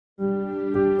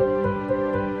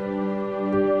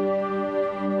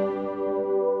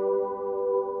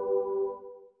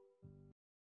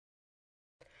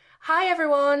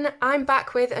everyone, I'm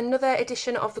back with another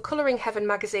edition of the Colouring Heaven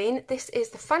magazine. This is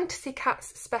the Fantasy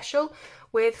Cats special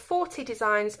with 40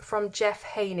 designs from Jeff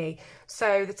Haney.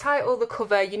 So the title, the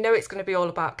cover, you know it's going to be all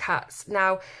about cats.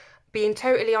 Now, being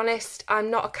totally honest, I'm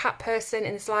not a cat person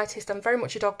in the slightest. I'm very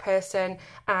much a dog person,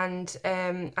 and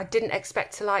I didn't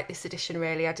expect to like this edition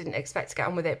really. I didn't expect to get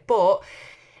on with it, but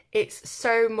it's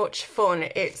so much fun.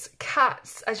 It's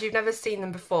cats as you've never seen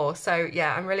them before. So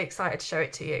yeah, I'm really excited to show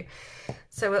it to you.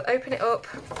 So we'll open it up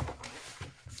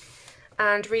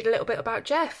and read a little bit about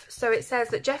Jeff. So it says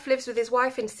that Jeff lives with his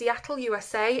wife in Seattle,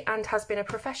 USA, and has been a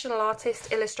professional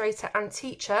artist, illustrator and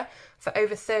teacher for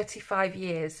over 35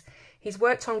 years. He's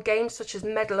worked on games such as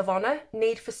Medal of Honor,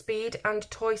 Need for Speed and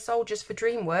Toy Soldiers for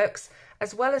DreamWorks,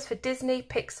 as well as for Disney,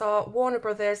 Pixar, Warner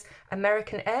Brothers,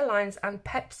 American Airlines and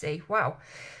Pepsi. Wow.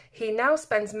 He now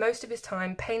spends most of his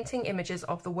time painting images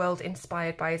of the world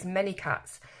inspired by his many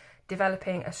cats,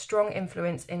 developing a strong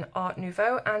influence in Art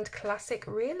Nouveau and classic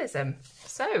realism.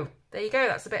 So there you go,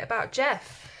 that's a bit about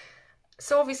Jeff.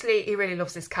 So obviously he really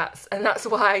loves his cats, and that's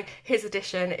why his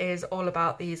edition is all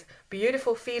about these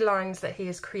beautiful felines that he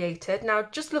has created. Now,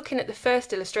 just looking at the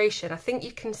first illustration, I think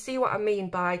you can see what I mean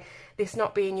by this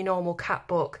not being your normal cat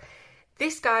book.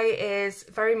 This guy is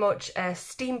very much a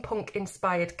steampunk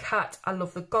inspired cat. I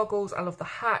love the goggles, I love the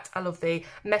hat, I love the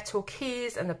metal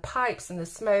keys and the pipes and the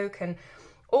smoke and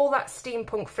all that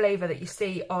steampunk flavour that you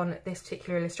see on this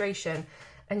particular illustration.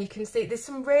 And you can see there's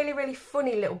some really, really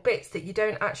funny little bits that you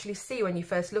don't actually see when you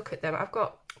first look at them. I've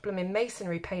got blooming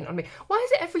masonry paint on me. Why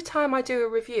is it every time I do a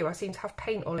review I seem to have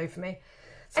paint all over me?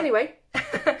 Anyway,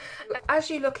 as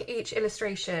you look at each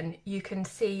illustration, you can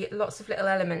see lots of little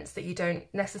elements that you don't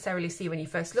necessarily see when you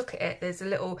first look at it. There's a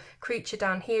little creature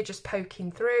down here just poking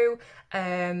through.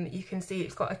 You can see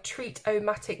it's got a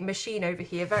treat-o-matic machine over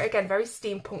here. Again, very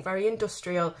steampunk, very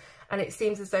industrial, and it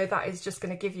seems as though that is just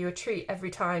going to give you a treat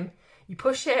every time you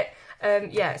push it.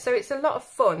 Yeah, so it's a lot of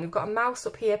fun. We've got a mouse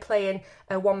up here playing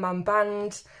a one-man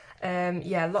band.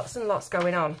 Yeah, lots and lots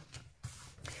going on.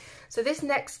 So this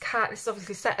next cat, this is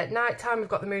obviously set at night time. We've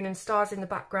got the moon and stars in the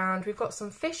background. We've got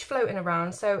some fish floating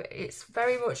around, so it's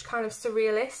very much kind of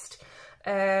surrealist.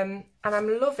 And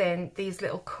I'm loving these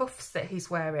little cuffs that he's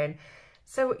wearing.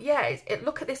 So yeah,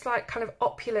 look at this like kind of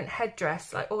opulent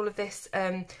headdress, like all of this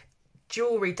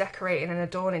jewellery decorating and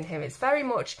adorning him. It's very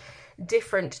much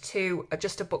different to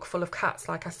just a book full of cats,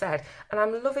 like I said. And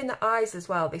I'm loving the eyes as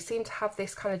well. They seem to have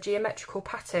this kind of geometrical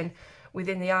pattern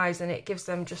within the eyes, and it gives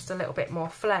them just a little bit more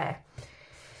flair.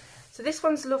 So this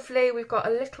one's lovely. We've got a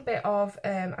little bit of,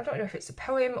 I don't know if it's a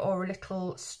poem or a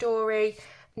little story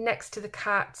next to the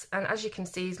cat, and as you can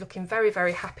see he's looking very,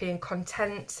 very happy and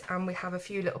content, and we have a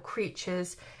few little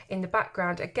creatures in the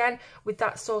background, again with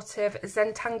that sort of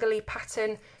Zentangle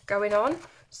pattern going on.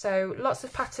 So lots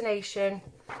of patternation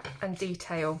and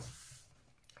detail.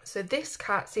 So this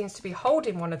cat seems to be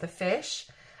holding one of the fish.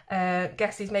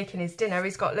 Guess he's making his dinner.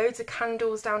 He's got loads of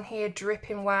candles down here,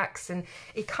 dripping wax, and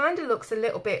he kind of looks a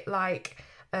little bit like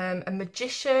a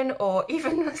magician or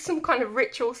even some kind of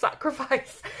ritual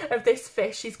sacrifice of this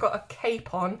fish. He's got a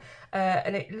cape on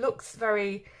and it looks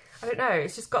very, I don't know,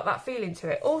 it's just got that feeling to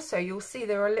it. Also, you'll see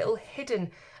there are little hidden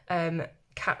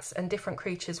cats and different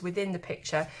creatures within the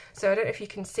picture. So I don't know if you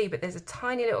can see, but there's a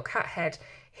tiny little cat head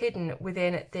hidden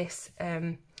within this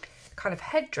kind of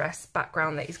headdress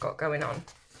background that he's got going on.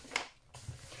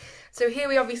 So here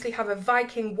we obviously have a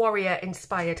Viking warrior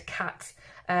inspired cat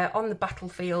on the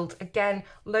battlefield. Again,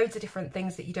 loads of different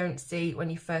things that you don't see when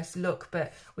you first look,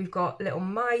 but we've got little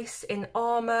mice in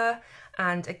armour,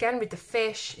 and again with the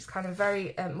fish, it's kind of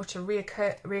very much a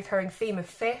reoccurring theme of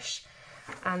fish.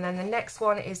 And then the next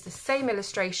one is the same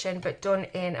illustration but done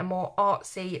in a more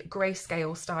artsy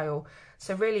grayscale style.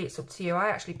 So really it's up to you. I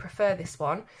actually prefer this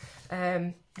one.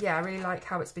 Yeah, I really like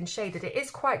how it's been shaded. It is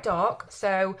quite dark,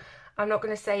 so I'm not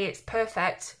going to say it's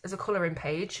perfect as a colouring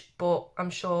page, but I'm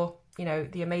sure, you know,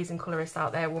 the amazing colourists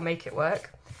out there will make it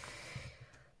work.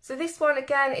 So this one,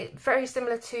 again, it's very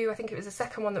similar to, I think it was the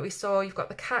second one that we saw. You've got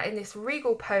the cat in this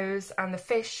regal pose and the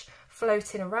fish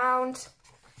floating around.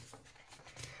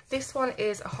 This one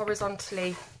is a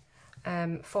horizontally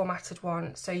formatted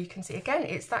one, so you can see, again,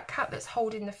 it's that cat that's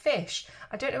holding the fish.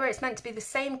 I don't know whether it's meant to be the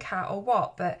same cat or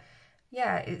what, but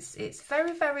yeah, it's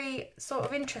very, very sort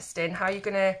of interesting how you're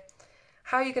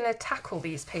gonna tackle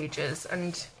these pages.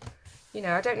 And you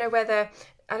know, I don't know whether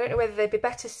they'd be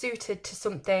better suited to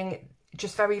something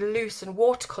just very loose and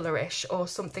watercolourish or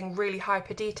something really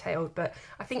hyper detailed, but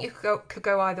I think you could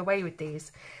go either way with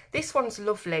these. This one's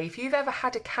lovely. If you've ever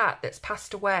had a cat that's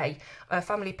passed away, a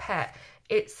family pet,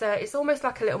 It's almost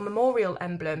like a little memorial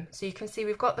emblem. So you can see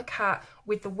we've got the cat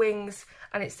with the wings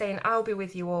and it's saying I'll be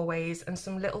with you always, and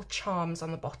some little charms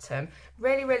on the bottom.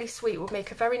 Really, really sweet. Would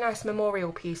make a very nice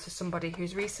memorial piece for somebody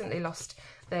who's recently lost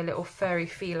their little furry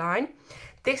feline.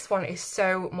 This one is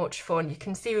so much fun. You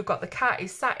can see we've got the cat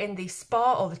is sat in the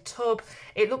spa or the tub.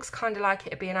 It looks kind of like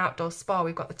it'd be an outdoor spa.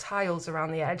 We've got the tiles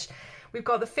around the edge. We've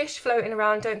got the fish floating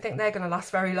around. Don't think they're going to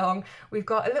last very long. We've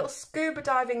got a little scuba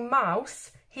diving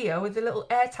mouse here with a little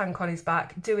air tank on his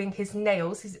back doing his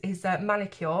nails, his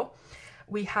manicure.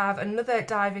 We have another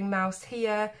diving mouse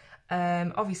here.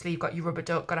 Obviously you've got your rubber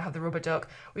duck, got to have the rubber duck.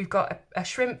 We've got a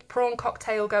shrimp prawn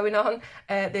cocktail going on.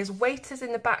 There's waiters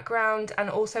in the background and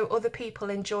also other people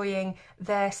enjoying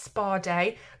their spa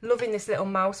day. Loving this little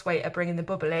mouse waiter bringing the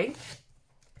bubbly.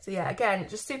 So yeah, again,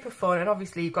 just super fun. And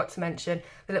obviously you've got to mention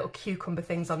the little cucumber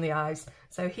things on the eyes.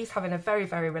 So he's having a very,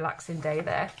 very relaxing day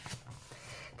there.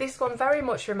 This one very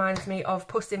much reminds me of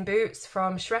Puss in Boots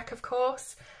from Shrek, of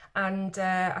course. And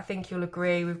I think you'll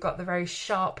agree, we've got the very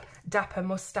sharp, dapper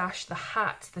moustache, the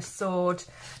hat, the sword,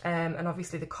 and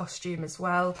obviously the costume as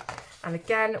well. And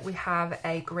again, we have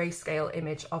a grayscale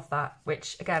image of that,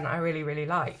 which again, I really, really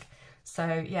like.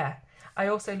 So yeah, I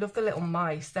also love the little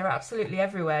mice. They're absolutely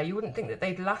everywhere. You wouldn't think that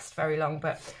they'd last very long,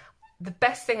 but the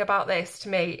best thing about this to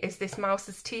me is this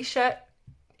mouse's t-shirt.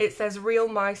 It says "Real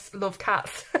mice love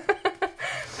cats."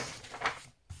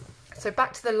 So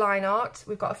back to the line art,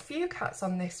 we've got a few cats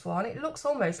on this one. It looks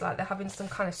almost like they're having some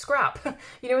kind of scrap.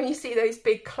 You know when you see those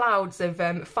big clouds of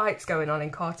fights going on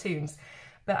in cartoons?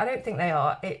 But I don't think they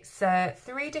are. It's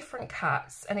 3 different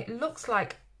cats, and it looks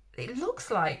like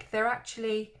they're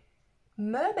actually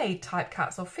mermaid type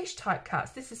cats or fish type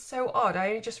cats. This is so odd, I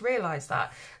only just realised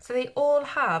that. So they all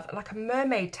have like a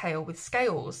mermaid tail with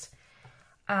scales,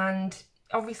 and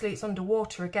obviously it's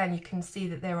underwater. Again, you can see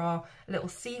that there are little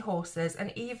seahorses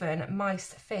and even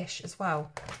mice fish as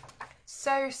well.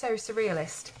 So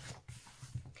surrealist.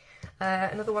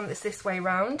 Another one that's this way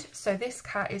round. So this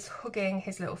cat is hugging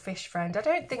his little fish friend. I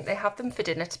don't think they have them for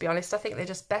dinner, to be honest. I think they're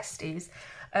just besties.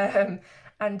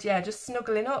 And yeah, just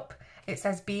snuggling up. It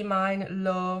says "Be mine,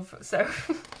 love." So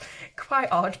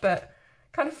quite odd, but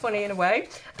kind of funny in a way.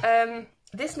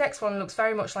 This next one looks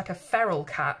very much like a feral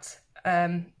cat.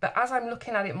 But as I'm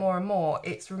looking at it more and more,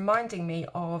 it's reminding me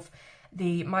of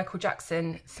the Michael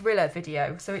Jackson Thriller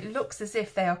video. So it looks as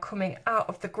if they are coming out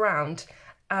of the ground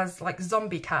as like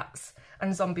zombie cats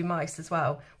and zombie mice as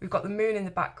well. We've got the moon in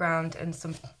the background and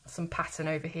some pattern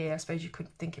over here. I suppose you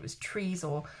could think it was trees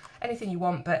or anything you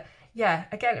want, but yeah,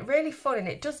 again, really fun, and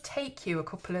it does take you a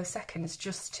couple of seconds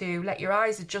just to let your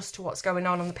eyes adjust to what's going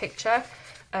on the picture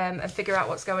and figure out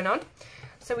what's going on.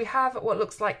 So we have what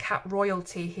looks like cat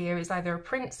royalty here. Is either a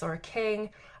prince or a king.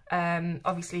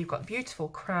 Obviously you've got the beautiful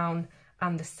crown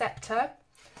and the scepter.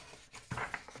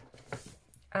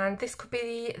 And this could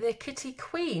be the kitty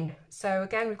queen. So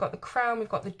again, we've got the crown, we've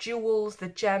got the jewels, the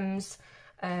gems.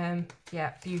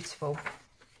 Yeah, beautiful.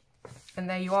 And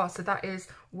there you are. So that is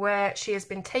where she has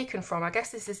been taken from. I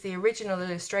guess this is the original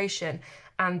illustration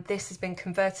and this has been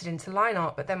converted into line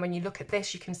art. But then when you look at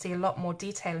this, you can see a lot more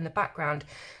detail in the background.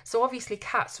 So obviously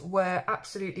cats were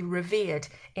absolutely revered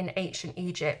in ancient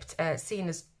Egypt, seen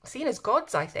as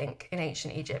gods, I think, in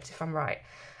ancient Egypt, if I'm right.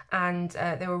 And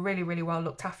they were really, really well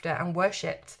looked after and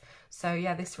worshipped. So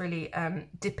yeah, this really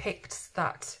depicts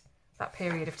that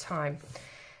period of time.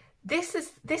 This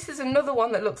is another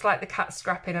one that looks like the cat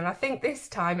scrapping, and I think this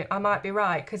time I might be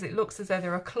right because it looks as though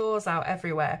there are claws out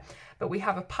everywhere. But we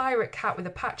have a pirate cat with a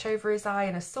patch over his eye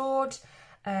and a sword.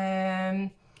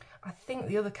 I think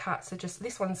the other cats are just,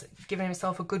 this one's giving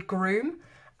himself a good groom.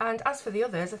 And as for the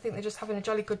others, I think they're just having a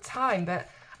jolly good time, but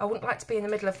I wouldn't like to be in the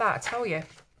middle of that, I tell you.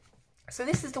 So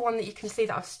this is the one that you can see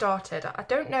that I've started. I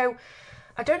don't know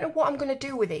what I'm going to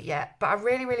do with it yet, but I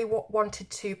really, really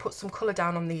wanted to put some colour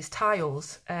down on these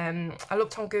tiles. I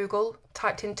looked on Google,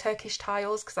 typed in Turkish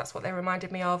tiles, because that's what they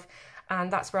reminded me of, and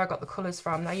that's where I got the colours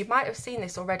from. Now, you might have seen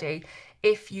this already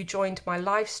if you joined my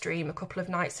live stream a couple of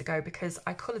nights ago, because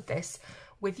I coloured this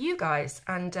with you guys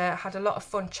and had a lot of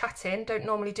fun chatting. Don't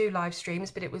normally do live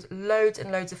streams, but it was loads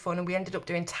and loads of fun, and we ended up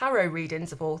doing tarot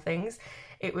readings of all things.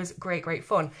 It was great, great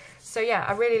fun. So yeah,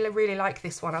 I really, really like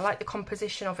this one. I like the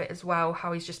composition of it as well,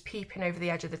 how he's just peeping over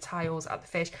the edge of the tiles at the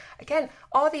fish. Again,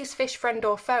 are these fish friend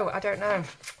or foe? I don't know.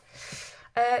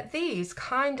 These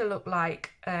kind of look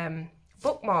like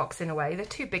bookmarks in a way. They're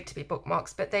too big to be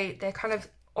bookmarks, but they're kind of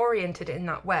oriented in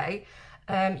that way.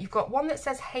 You've got one that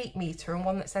says hate meter and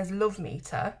one that says love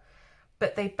meter,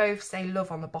 but they both say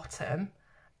love on the bottom.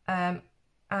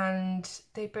 And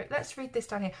they both, let's read this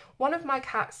down here. One of my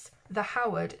cats The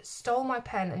Howard stole my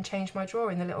pen and changed my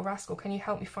drawing, the little rascal. Can you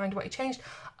help me find what he changed?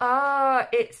 Ah,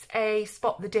 it's a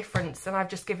spot the difference, and I've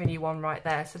just given you one right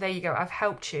there. So there you go. I've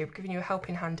helped you, given you a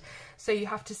helping hand. So you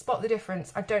have to spot the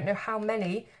difference. I don't know how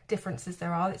many differences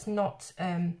there are. It's not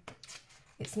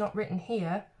written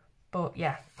here, but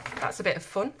yeah, that's a bit of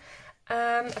fun.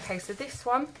 Okay, so this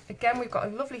one, again, we've got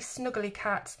a lovely snuggly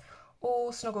cat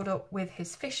all snuggled up with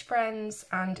his fish friends,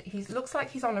 and he looks like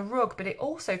he's on a rug, but it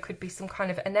also could be some kind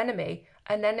of anemone.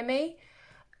 Anemone?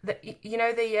 You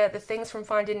know, the things from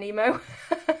Finding Nemo?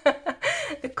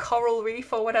 The coral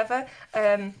reef or whatever.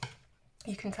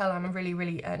 You can tell I'm really,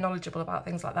 really knowledgeable about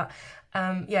things like that.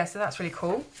 Yeah, so that's really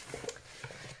cool.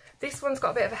 This one's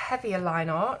got a bit of a heavier line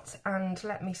art, and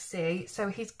let me see.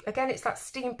 So again, it's that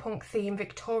steampunk theme,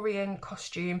 Victorian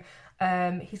costume.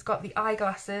 He's got the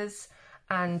eyeglasses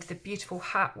and the beautiful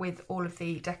hat with all of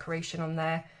the decoration on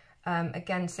there.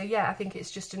 Again, so yeah, I think it's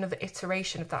just another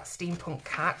iteration of that steampunk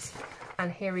cat.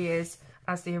 And here he is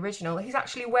as the original. He's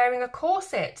actually wearing a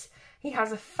corset. He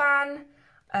has a fan.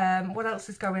 What else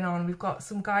is going on? We've got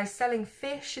some guys selling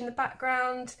fish in the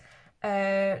background.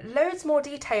 Loads more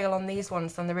detail on these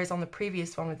ones than there is on the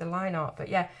previous one with the line art, but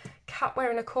yeah, cat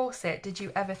wearing a corset. Did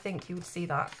you ever think you would see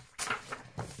that?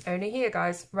 Only here,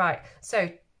 guys. Right,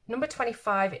 so number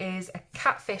 25 is a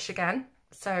catfish again.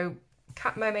 So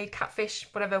cat, mermaid, catfish,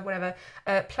 whatever,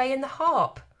 playing the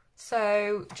harp.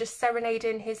 So just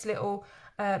serenading his little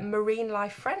marine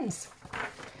life friends.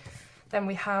 Then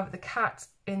we have the cat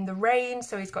in the rain,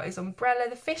 so he's got his umbrella.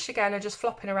 The fish again are just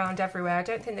flopping around everywhere. I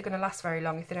don't think they're going to last very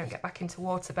long if they don't get back into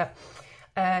water, but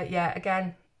yeah,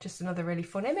 again, just another really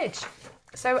fun image.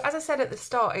 So as I said at the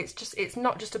start, it's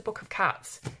not just a book of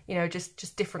cats, you know,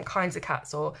 just different kinds of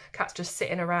cats, or cats just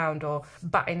sitting around or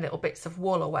batting little bits of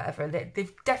wool or whatever.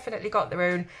 They've definitely got their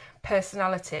own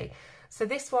personality. So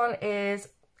this one is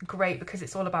great because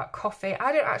it's all about coffee.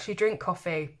 I don't actually drink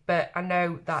coffee, but I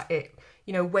know that it,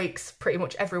 you know, wakes pretty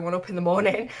much everyone up in the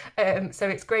morning. So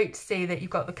it's great to see that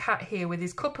you've got the cat here with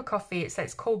his cup of coffee. It says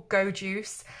it's called Go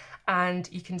Juice, and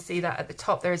you can see that at the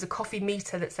top there is a coffee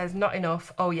meter that says not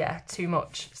enough, oh yeah, too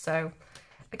much. So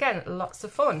again, lots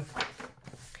of fun.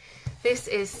 This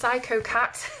is Psycho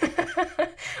Cat,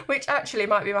 which actually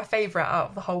might be my favourite out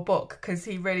of the whole book, because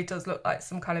he really does look like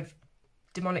some kind of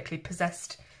demonically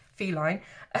possessed feline.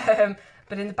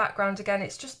 But in the background, again,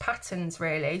 it's just patterns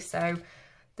really. So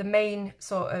the main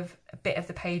sort of bit of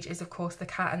the page is, of course, the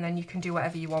cat, and then you can do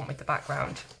whatever you want with the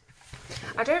background.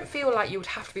 I don't feel like you would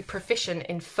have to be proficient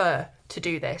in fur to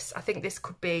do this. I think this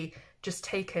could be just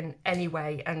taken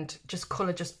anyway and just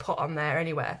colour just put on there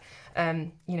anywhere,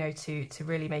 you know, to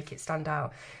really make it stand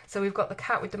out. So we've got the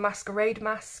cat with the masquerade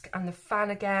mask and the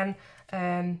fan again,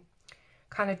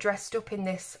 kind of dressed up in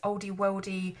this oldie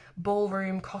worldy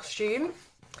ballroom costume.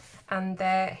 And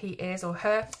there he is, or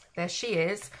her, there she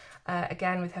is,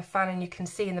 again with her fan, and you can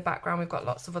see in the background we've got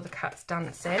lots of other cats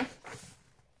dancing.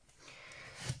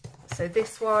 So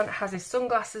this one has his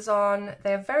sunglasses on.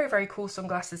 They're very, very cool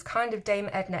sunglasses, kind of Dame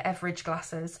Edna Everage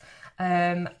glasses.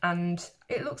 And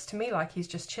it looks to me like he's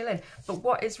just chilling. But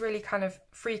what is really kind of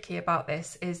freaky about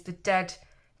this is the dead,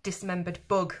 dismembered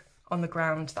bug on the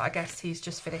ground that I guess he's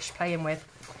just finished playing with.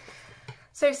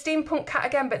 So steampunk cat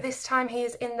again, but this time he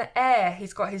is in the air.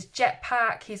 He's got his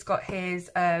jetpack, he's got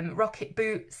his rocket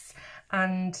boots,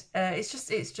 and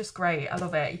it's just great. I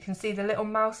love it. You can see the little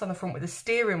mouse on the front with the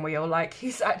steering wheel, like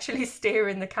he's actually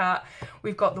steering the cat.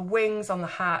 We've got the wings on the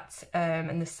hat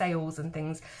and the sails and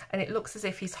things, and it looks as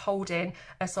if he's holding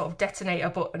a sort of detonator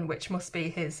button, which must be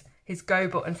his go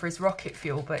button for his rocket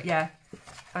fuel. But yeah,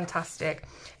 fantastic.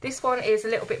 This one is a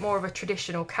little bit more of a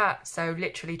traditional cat, so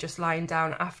literally just lying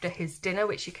down after his dinner,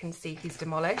 which you can see he's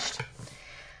demolished.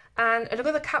 And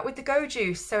another cat with the Go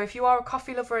Juice. So if you are a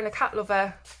coffee lover and a cat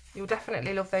lover, you'll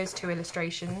definitely love those two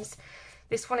illustrations.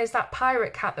 This one is that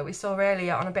pirate cat that we saw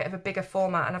earlier on a bit of a bigger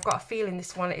format, and I've got a feeling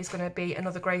this one is going to be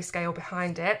another grayscale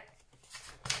behind it.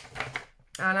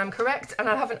 And I'm correct, and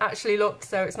I haven't actually looked,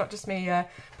 so it's not just me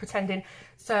pretending.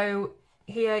 So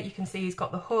here you can see he's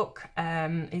got the hook.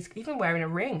 He's even wearing a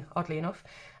ring, oddly enough.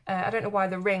 I don't know why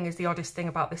the ring is the oddest thing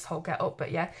about this whole get-up,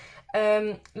 but yeah.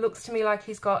 Looks to me like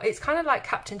he's got, it's kind of like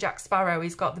Captain Jack Sparrow.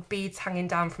 He's got the beads hanging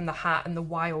down from the hat and the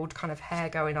wild kind of hair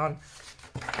going on.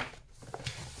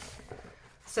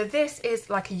 So this is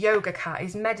like a yoga cat.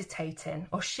 He's meditating,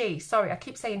 or she, sorry, I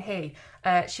keep saying he.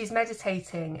 She's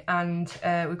meditating, and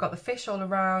we've got the fish all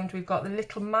around. We've got the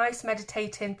little mice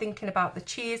meditating, thinking about the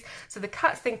cheese. So the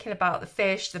cat's thinking about the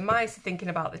fish, the mice are thinking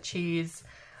about the cheese,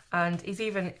 and he's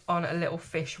even on a little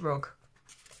fish rug,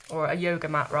 or a yoga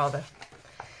mat rather.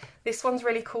 This one's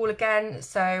really cool again.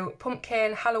 So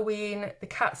pumpkin, Halloween, the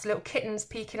cat's little kittens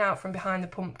peeking out from behind the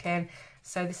pumpkin.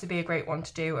 So this would be a great one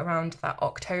to do around that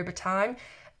October time.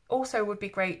 Also would be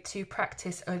great to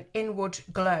practice an inward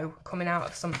glow coming out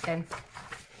of something.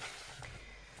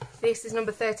 This is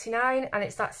number 39 and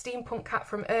it's that steampunk cat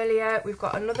from earlier. We've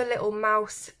got another little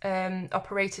mouse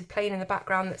operated plane in the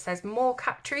background that says more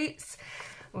cat treats.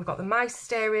 We've got the mice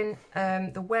staring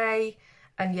the way,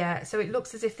 and yeah, so it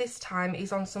looks as if this time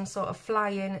he's on some sort of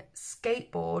flying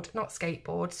scooter,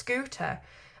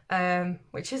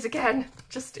 which is again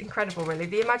just incredible really,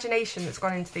 the imagination that's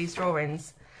gone into these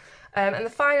drawings. And the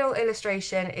final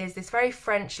illustration is this very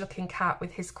French looking cat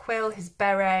with his quill, his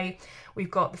beret. We've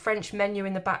got the French menu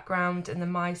in the background and the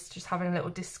mice just having a little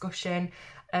discussion.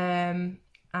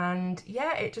 And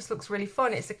yeah, it just looks really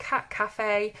fun. It's a cat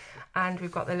cafe and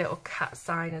we've got the little cat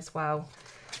sign as well.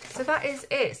 So that is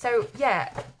it. So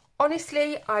yeah,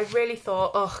 honestly, I really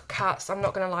thought, oh, cats, I'm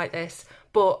not going to like this.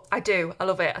 But I do. I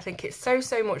love it. I think it's so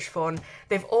much fun.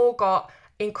 They've all got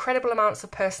incredible amounts of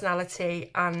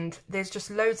personality and there's just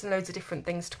loads and loads of different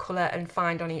things to colour and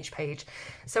find on each page.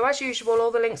 So as usual, all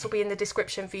the links will be in the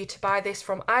description for you to buy this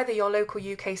from either your local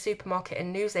UK supermarket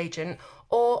and newsagent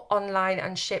or online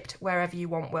and shipped wherever you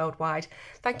want worldwide.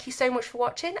 Thank you so much for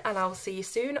watching and I'll see you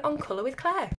soon on Colour with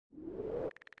Claire.